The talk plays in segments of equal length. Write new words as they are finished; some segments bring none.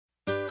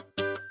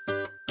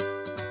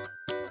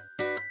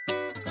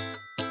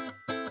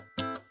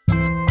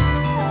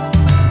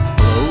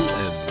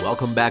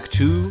welcome back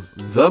to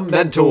The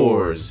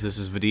Mentors. This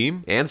is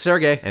Vadim and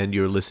Sergey, and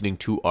you're listening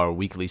to our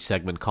weekly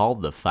segment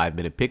called The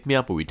 5-Minute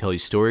Pick-Me-Up, where we tell you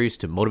stories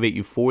to motivate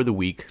you for the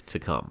week to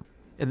come.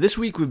 And this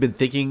week we've been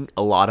thinking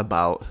a lot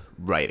about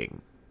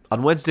writing.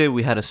 On Wednesday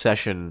we had a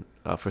session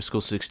for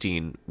School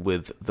 16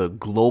 with the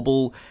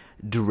global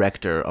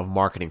director of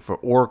marketing for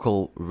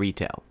Oracle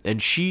Retail, and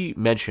she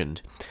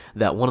mentioned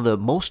that one of the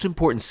most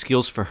important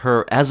skills for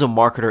her as a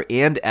marketer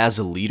and as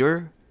a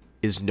leader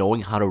is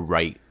knowing how to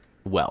write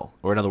well,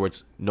 or in other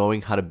words,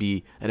 knowing how to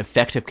be an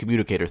effective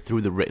communicator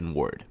through the written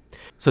word.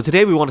 So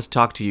today we wanted to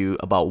talk to you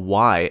about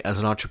why, as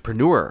an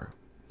entrepreneur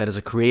and as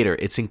a creator,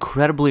 it's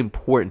incredibly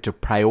important to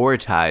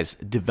prioritize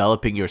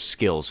developing your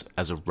skills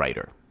as a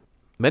writer.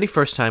 Many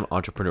first-time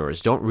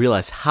entrepreneurs don't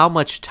realize how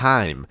much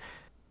time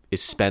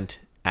is spent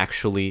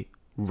actually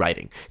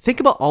writing. Think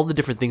about all the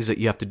different things that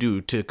you have to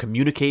do to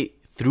communicate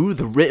through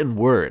the written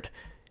word,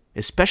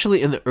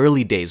 especially in the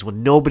early days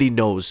when nobody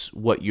knows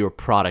what your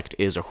product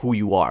is or who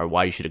you are or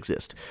why you should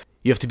exist.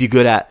 You have to be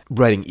good at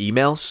writing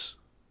emails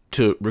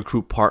to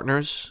recruit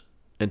partners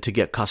and to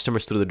get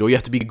customers through the door. You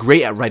have to be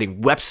great at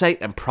writing website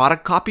and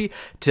product copy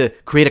to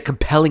create a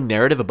compelling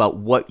narrative about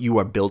what you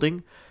are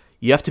building.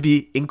 You have to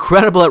be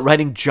incredible at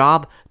writing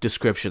job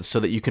descriptions so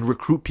that you can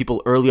recruit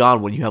people early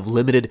on when you have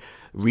limited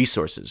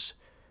resources.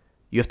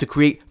 You have to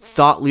create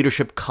thought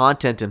leadership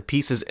content and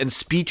pieces and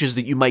speeches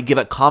that you might give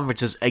at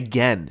conferences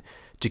again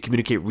to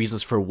communicate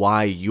reasons for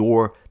why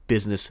your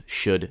business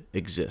should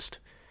exist.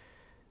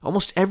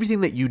 Almost everything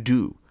that you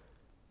do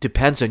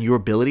depends on your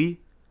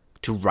ability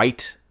to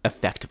write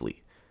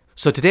effectively.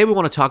 So today we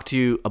want to talk to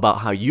you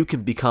about how you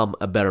can become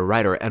a better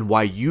writer and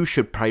why you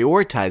should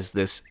prioritize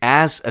this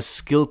as a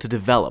skill to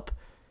develop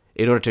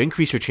in order to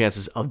increase your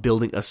chances of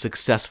building a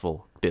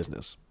successful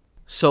business.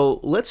 So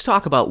let's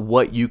talk about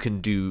what you can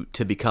do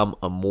to become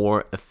a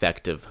more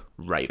effective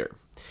writer.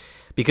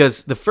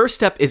 Because the first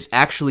step is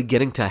actually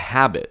getting to a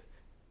habit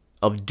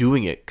of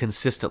doing it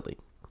consistently.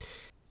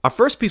 Our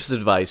first piece of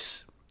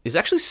advice is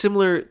actually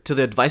similar to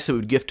the advice that we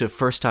would give to a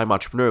first-time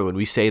entrepreneur when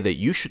we say that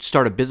you should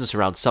start a business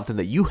around something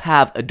that you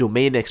have a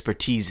domain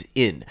expertise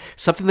in,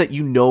 something that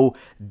you know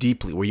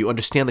deeply, where you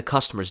understand the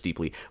customers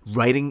deeply.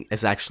 Writing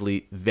is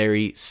actually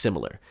very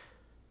similar.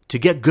 To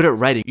get good at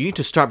writing, you need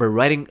to start by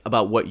writing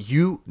about what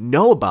you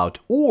know about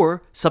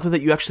or something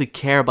that you actually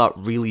care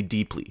about really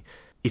deeply.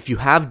 If you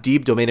have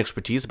deep domain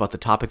expertise about the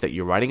topic that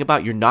you're writing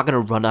about, you're not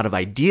going to run out of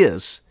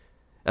ideas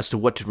as to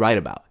what to write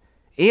about.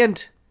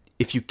 And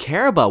if you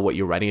care about what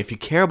you're writing, if you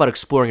care about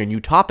exploring a new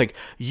topic,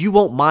 you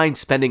won't mind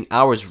spending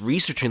hours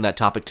researching that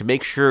topic to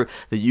make sure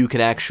that you can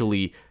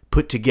actually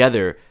put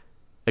together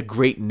a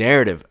great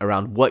narrative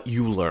around what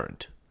you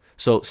learned.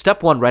 So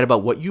step 1, write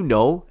about what you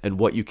know and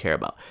what you care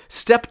about.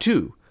 Step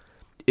 2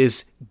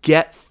 is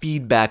get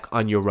feedback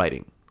on your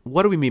writing.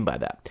 What do we mean by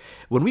that?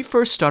 When we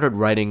first started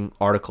writing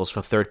articles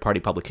for third-party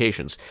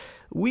publications,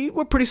 we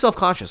were pretty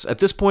self-conscious. At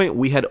this point,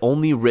 we had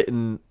only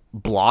written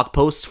blog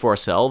posts for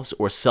ourselves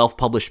or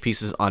self-published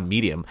pieces on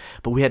Medium,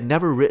 but we had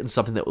never written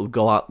something that would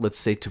go out, let's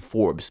say, to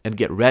Forbes and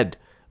get read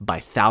by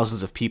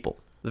thousands of people.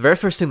 The very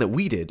first thing that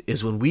we did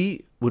is when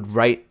we would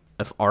write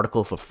an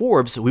article for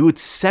Forbes, we would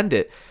send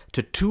it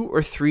to 2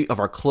 or 3 of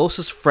our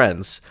closest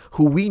friends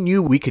who we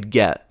knew we could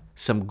get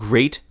some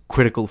great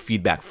critical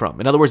feedback from.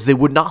 In other words, they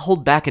would not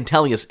hold back in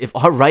telling us if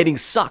our writing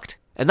sucked.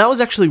 And that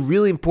was actually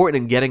really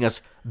important in getting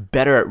us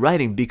better at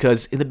writing,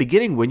 because in the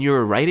beginning, when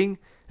you're writing,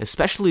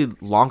 especially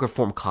longer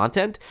form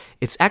content,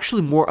 it's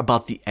actually more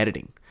about the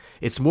editing.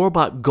 It's more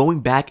about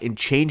going back and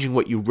changing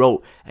what you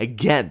wrote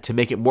again to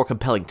make it more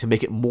compelling, to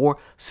make it more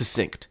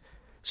succinct.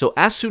 So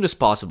as soon as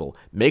possible,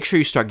 make sure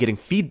you start getting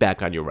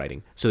feedback on your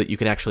writing so that you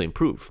can actually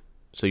improve,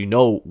 so you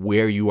know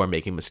where you are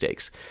making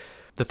mistakes.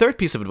 The third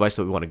piece of advice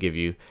that we want to give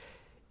you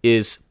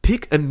is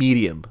pick a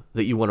medium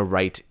that you want to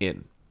write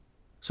in.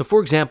 So for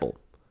example,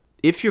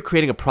 if you're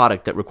creating a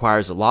product that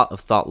requires a lot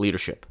of thought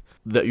leadership,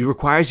 that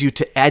requires you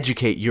to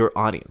educate your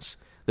audience,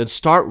 then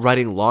start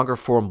writing longer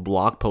form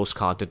blog post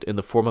content in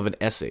the form of an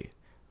essay,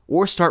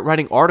 or start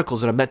writing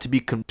articles that are meant to be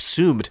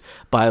consumed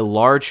by a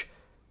large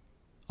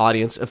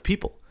audience of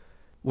people.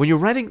 When you're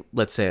writing,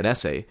 let's say, an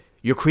essay,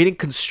 you're creating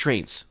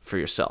constraints for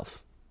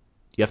yourself.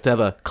 You have to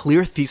have a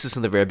clear thesis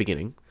in the very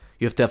beginning,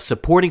 you have to have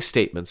supporting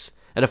statements,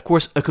 and of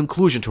course, a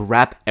conclusion to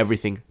wrap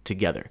everything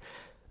together.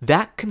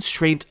 That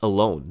constraint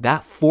alone,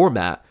 that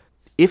format,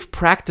 if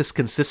practiced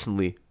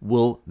consistently,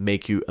 will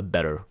make you a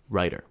better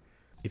writer.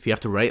 If you have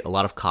to write a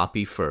lot of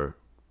copy for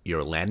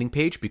your landing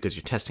page because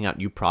you're testing out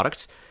new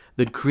products,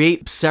 then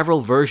create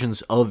several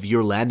versions of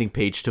your landing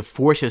page to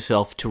force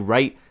yourself to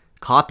write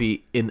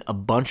copy in a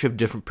bunch of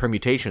different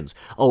permutations.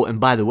 Oh,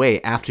 and by the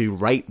way, after you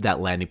write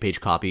that landing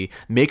page copy,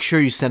 make sure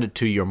you send it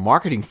to your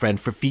marketing friend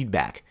for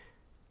feedback,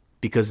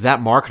 because that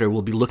marketer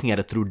will be looking at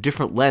it through a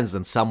different lens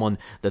than someone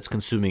that's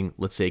consuming,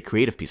 let's say, a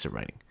creative piece of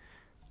writing.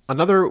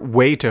 Another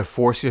way to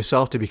force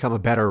yourself to become a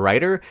better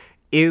writer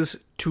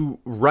is to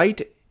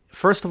write,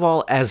 first of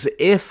all, as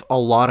if a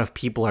lot of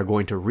people are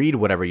going to read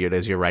whatever it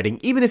is you're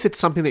writing, even if it's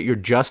something that you're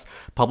just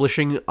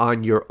publishing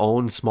on your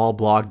own small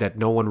blog that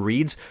no one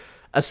reads.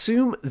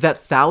 Assume that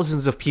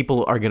thousands of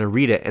people are going to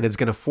read it, and it's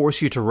going to force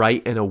you to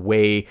write in a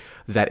way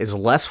that is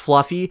less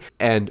fluffy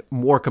and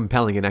more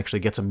compelling and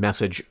actually gets a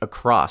message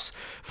across.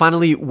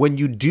 Finally, when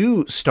you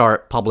do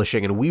start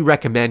publishing, and we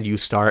recommend you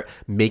start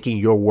making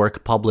your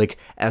work public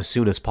as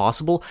soon as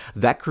possible,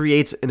 that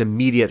creates an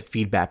immediate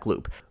feedback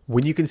loop.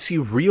 When you can see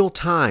real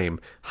time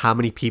how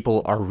many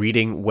people are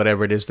reading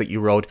whatever it is that you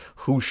wrote,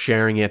 who's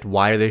sharing it,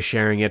 why are they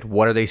sharing it,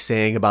 what are they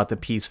saying about the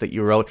piece that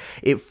you wrote,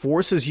 it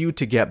forces you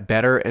to get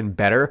better and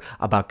better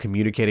about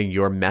communicating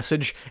your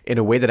message in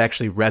a way that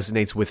actually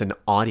resonates with an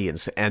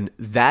audience. And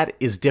that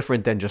is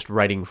different than just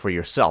writing for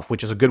yourself,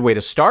 which is a good way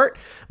to start,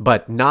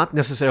 but not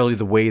necessarily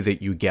the way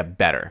that you get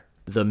better.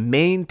 The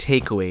main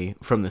takeaway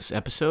from this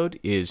episode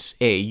is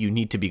A, you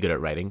need to be good at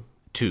writing.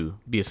 2,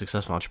 be a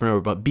successful entrepreneur,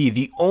 but B,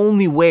 the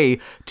only way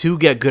to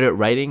get good at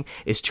writing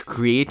is to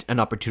create an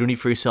opportunity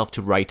for yourself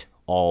to write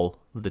all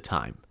the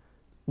time.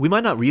 We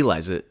might not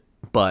realize it,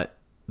 but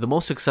the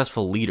most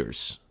successful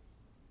leaders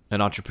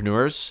and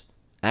entrepreneurs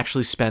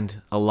actually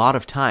spend a lot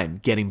of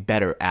time getting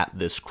better at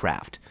this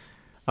craft.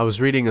 I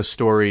was reading a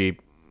story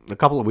a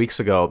couple of weeks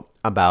ago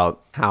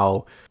about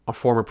how a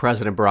former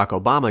president, Barack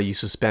Obama,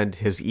 used to spend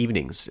his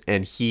evenings,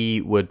 and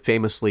he would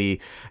famously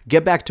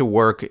get back to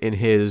work in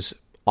his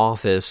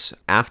office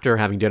after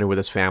having dinner with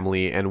his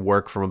family and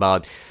work from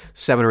about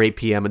 7 or 8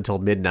 p.m. until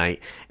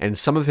midnight. And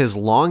some of his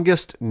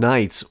longest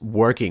nights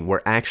working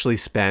were actually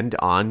spent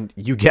on,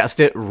 you guessed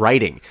it,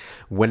 writing.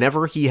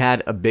 Whenever he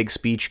had a big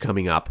speech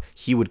coming up,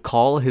 he would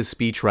call his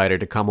speechwriter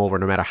to come over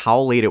no matter how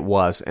late it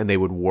was, and they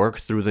would work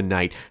through the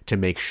night to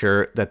make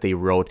sure that they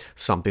wrote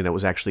something that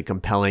was actually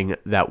compelling,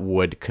 that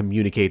would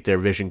communicate their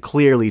vision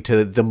clearly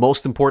to the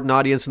most important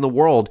audience in the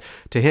world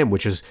to him,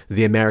 which is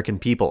the American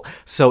people.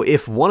 So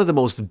if one of the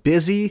most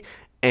busy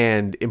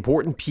and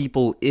important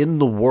people in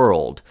the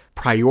world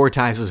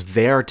prioritizes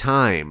their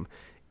time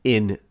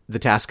in the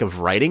task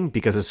of writing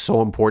because it's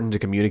so important to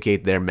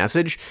communicate their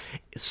message,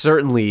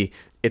 certainly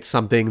it's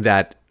something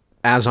that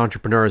as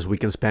entrepreneurs we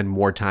can spend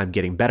more time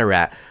getting better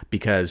at,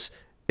 because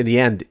in the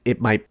end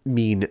it might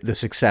mean the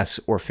success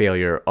or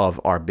failure of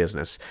our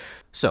business.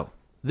 So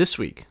this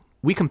week,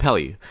 we compel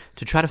you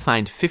to try to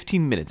find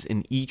 15 minutes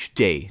in each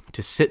day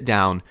to sit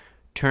down,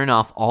 turn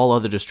off all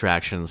other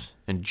distractions,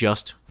 and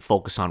just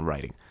focus on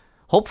writing.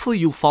 Hopefully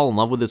you'll fall in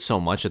love with it so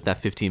much that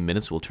 15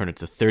 minutes will turn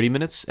into 30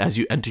 minutes as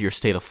you enter your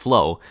state of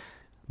flow.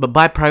 But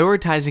by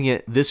prioritizing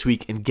it this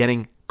week and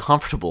getting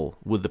comfortable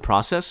with the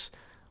process,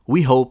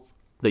 we hope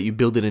that you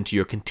build it into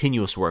your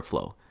continuous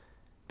workflow,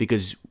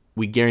 because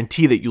we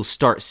guarantee that you'll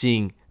start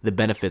seeing the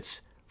benefits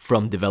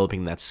from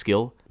developing that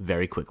skill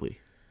very quickly.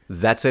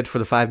 That's it for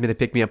the 5-minute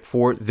pick-me-up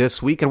for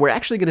this week. And we're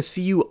actually going to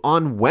see you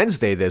on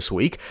Wednesday this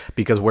week,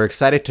 because we're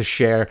excited to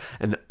share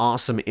an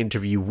awesome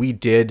interview we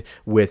did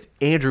with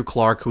Andrew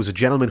Clark, who's a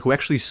gentleman who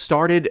actually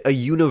started a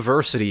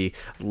university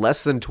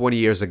less than 20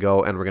 years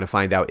ago, and we're going to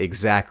find out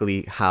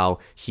exactly how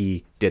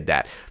he did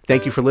that.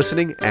 Thank you for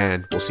listening,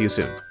 and we'll see you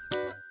soon.